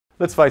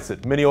Let's face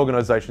it, many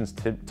organizations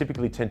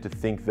typically tend to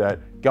think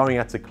that going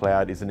out to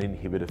cloud is an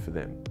inhibitor for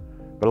them.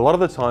 But a lot of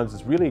the times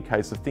it's really a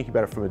case of thinking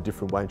about it from a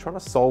different way and trying to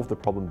solve the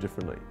problem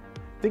differently.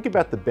 Think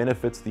about the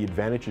benefits, the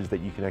advantages that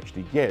you can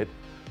actually get,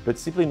 but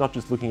simply not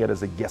just looking at it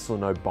as a yes or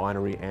no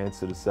binary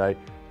answer to say,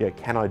 yeah,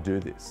 can I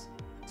do this?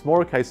 It's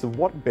more a case of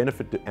what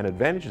benefit and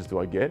advantages do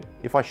I get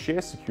if I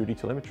share security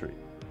telemetry?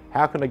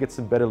 How can I get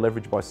some better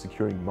leverage by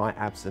securing my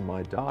apps and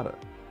my data?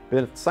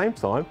 But at the same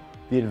time,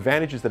 the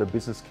advantages that a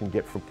business can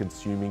get from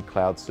consuming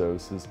cloud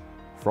services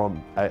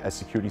from a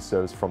security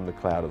service from the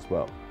cloud as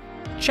well.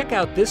 Check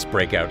out this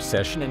breakout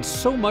session and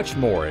so much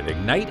more at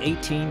Ignite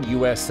 18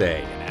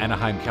 USA in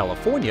Anaheim,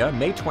 California,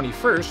 May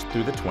 21st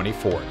through the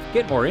 24th.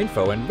 Get more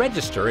info and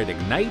register at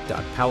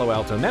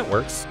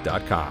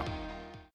ignite.paloaltonetworks.com.